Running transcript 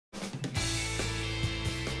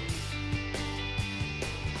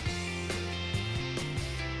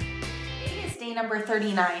day number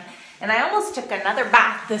 39, and I almost took another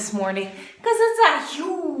bath this morning because it's a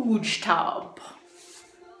huge tub.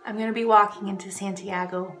 I'm gonna be walking into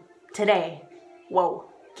Santiago today. Whoa,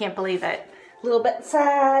 can't believe it. A little bit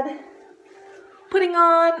sad. Putting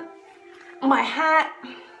on my hat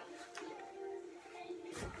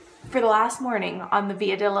for the last morning on the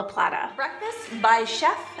Via de la Plata. Breakfast by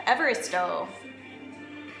Chef Evaristo.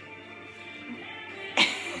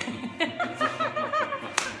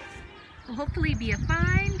 Will hopefully be a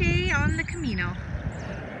fine day on the Camino.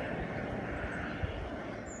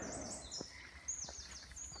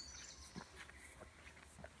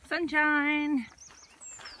 Sunshine.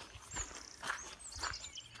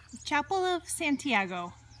 Chapel of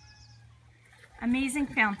Santiago. Amazing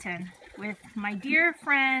fountain with my dear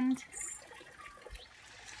friend.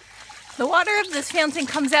 The water of this fountain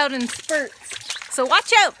comes out in spurts, so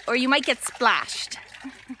watch out or you might get splashed.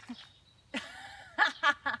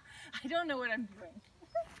 I don't know what I'm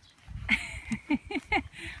doing.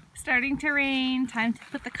 Starting to rain, time to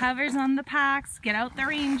put the covers on the packs, get out the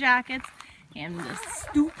rain jackets, and the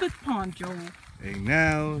stupid poncho. And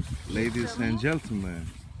now, ladies and gentlemen,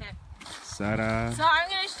 Sara. So I'm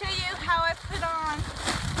going to show you how I put on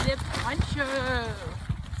the poncho.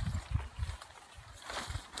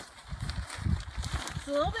 It's a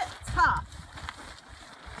little bit tough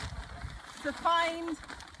to find.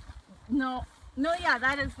 No, yeah,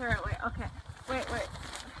 that is the right way. Okay, wait.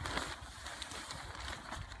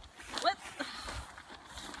 What?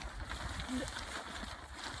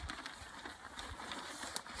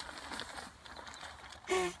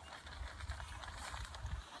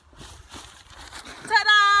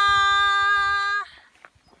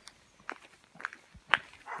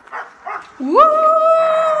 Woo!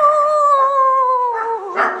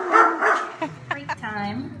 Great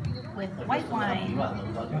time with white wine.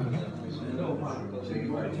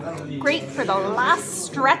 Great for the last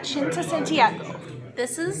stretch into Santiago.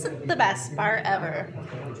 This is the best bar ever.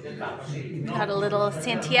 Got a little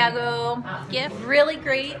Santiago gift. Really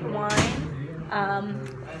great wine.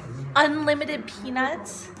 Unlimited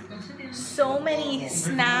peanuts. So many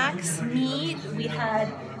snacks, meat. We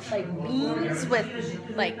had like beans with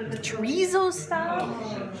like chorizo stuff.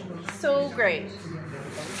 So great.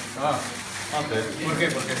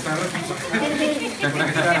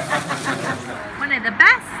 One of the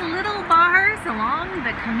best little bars along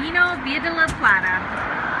the Camino Via de la Plata.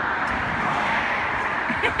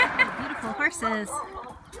 Beautiful horses.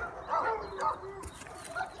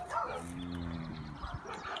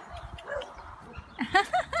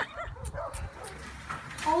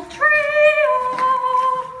 Old trail.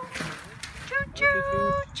 Choo choo.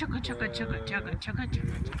 Chugga chugga chugga chugga chugga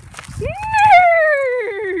chugga.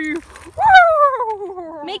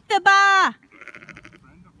 Woo! Make the ba.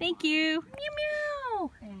 Thank you. Meow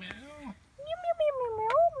meow. Meow meow meow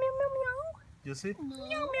meow meow meow. You see? Meow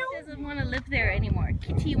meow. Doesn't want to live there anymore.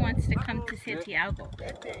 Kitty wants to come to Santiago.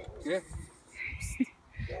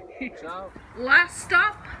 Last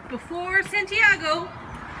stop before Santiago.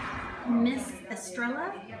 Miss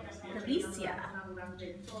Estrella Delicia.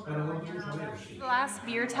 Last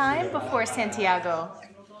beer time before Santiago.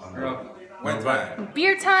 One time.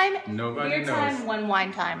 Beer time. Nobody beer time. knows. One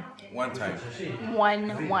wine time. One time.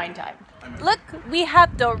 One wine time. Look, we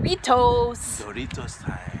have Doritos. Doritos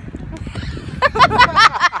time.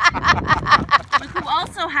 Look who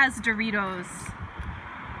also has Doritos.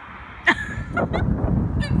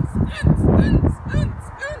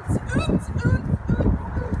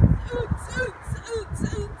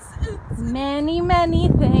 Many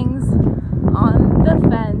things on the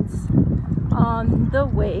fence on the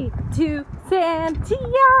way to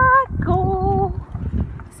Santiago.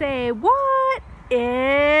 Say what?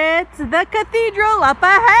 It's the cathedral up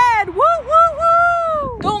ahead. Woo woo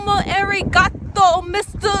woo! Domo arigato,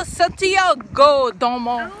 Mr. Santiago.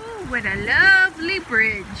 Domo. Oh, what a lovely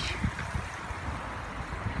bridge.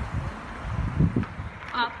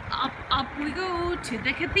 Up we go to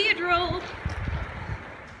the cathedral.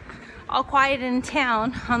 All quiet in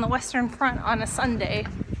town on the Western Front on a Sunday.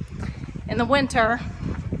 In the winter,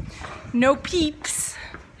 no peeps.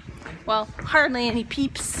 Well, hardly any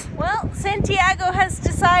peeps. Well, Santiago has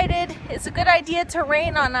decided it's a good idea to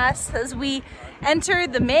rain on us as we enter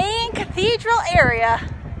the main cathedral area.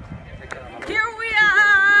 Here we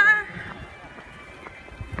are,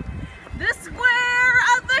 the square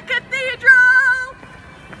of the cathedral.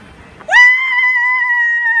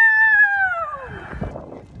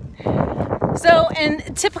 So, in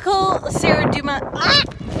typical saradhooma,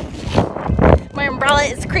 my umbrella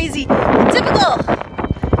is crazy.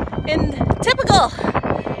 In typical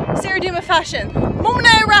saradhooma fashion, moment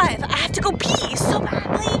I arrive, I have to go pee so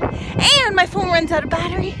badly, and my phone runs out of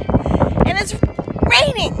battery, and it's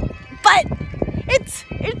raining, but it's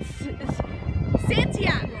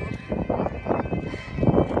Santiago.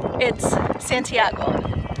 It's Santiago.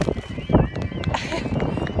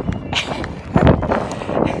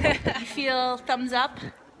 I feel thumbs up.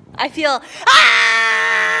 I feel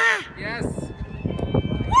ah! Yes.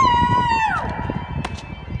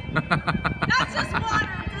 That's just water,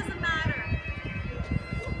 it doesn't matter.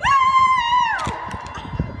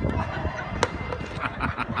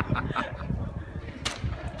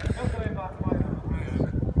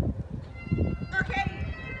 Okay.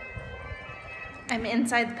 I'm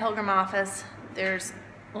inside the Pilgrim office. There's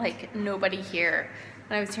like nobody here.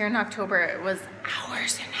 When I was here in October, it was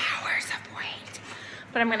hours and hours of wait.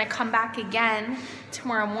 But I'm gonna come back again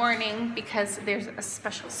tomorrow morning because there's a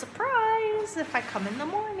special surprise if I come in the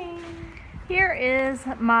morning. Here is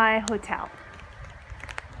my hotel.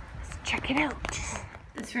 Let's check it out.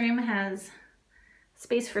 This room has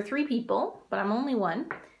space for 3 people, but I'm only one,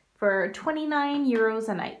 for 29 euros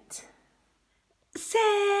a night.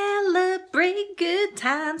 Celebrate good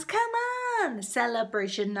times, come on!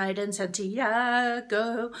 Celebration night in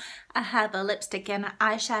Santiago. I have a lipstick and an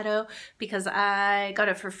eyeshadow because I got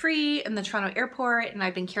it for free in the Toronto airport and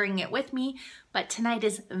I've been carrying it with me. But tonight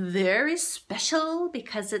is very special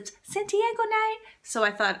because it's Santiago night, so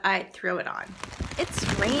I thought I'd throw it on. It's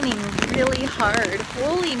raining really hard.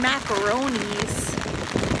 Holy macaronis.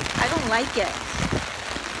 I don't like it.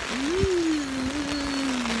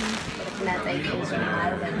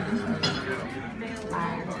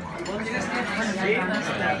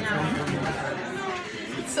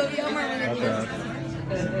 It's so yummy.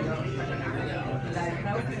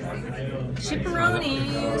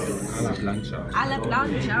 Chipperonis. A la plancha. A la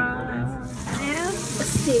plancha. I have a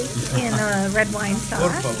steak in a red wine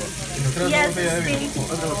sauce. He has a steak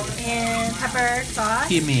in pepper sauce.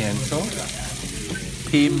 Pimiento.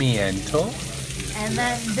 Pimiento. And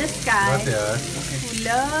then this guy who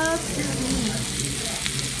loves his meat.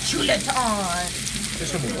 Chuleton.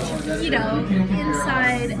 You know,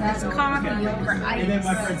 inside is coffee over ice.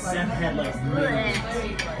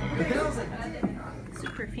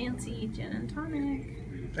 Super fancy gin and tonic.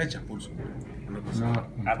 Echa pulso. No,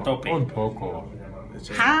 A tope. Un poco.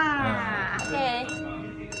 Ha! Okay.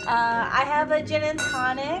 I have a gin and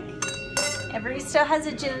tonic. Everybody still has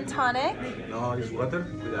a gin and tonic. No, it's water.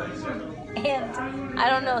 And I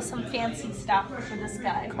don't know, some fancy stuff for this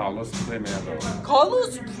guy. Carlos Primero.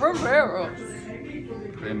 Carlos Primero.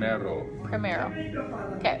 Primero.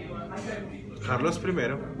 Okay. Carlos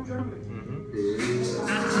primero.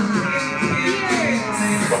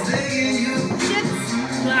 Chips.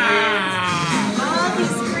 All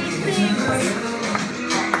these great things.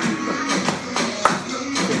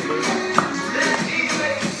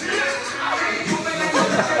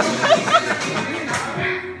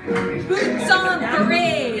 Boots on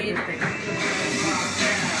parade.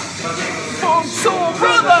 Boots on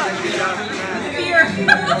parade. Beer.